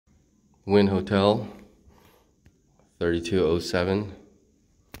Wynn Hotel, 3207.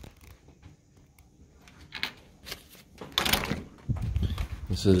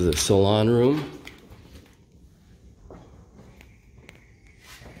 This is the salon room.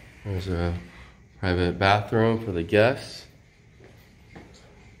 There's a private bathroom for the guests.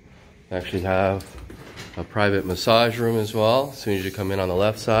 They actually have a private massage room as well. As soon as you come in on the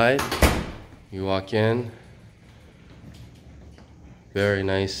left side, you walk in. Very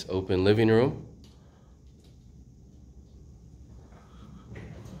nice open living room.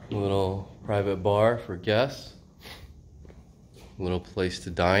 A little private bar for guests. A little place to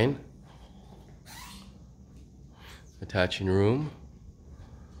dine. Attaching room.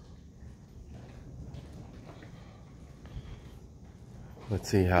 Let's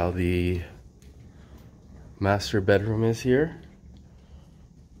see how the master bedroom is here.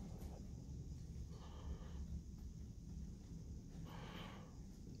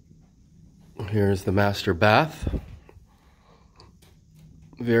 Here's the master bath.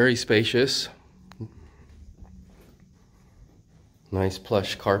 Very spacious. Nice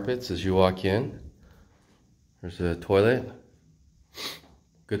plush carpets as you walk in. There's a toilet.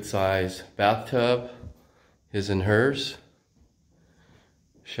 Good size bathtub. His and hers.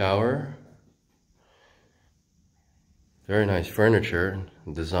 Shower. Very nice furniture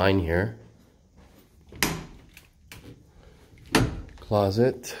and design here.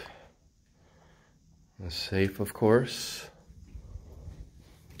 Closet. A safe, of course.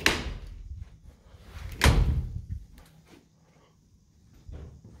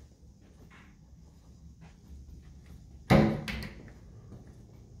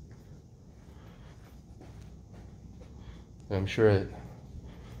 I'm sure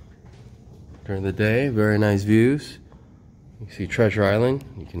during the day, very nice views. You can see Treasure Island.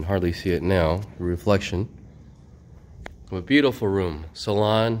 You can hardly see it now, the reflection. A beautiful room,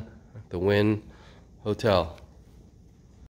 salon at the Wynn Hotel.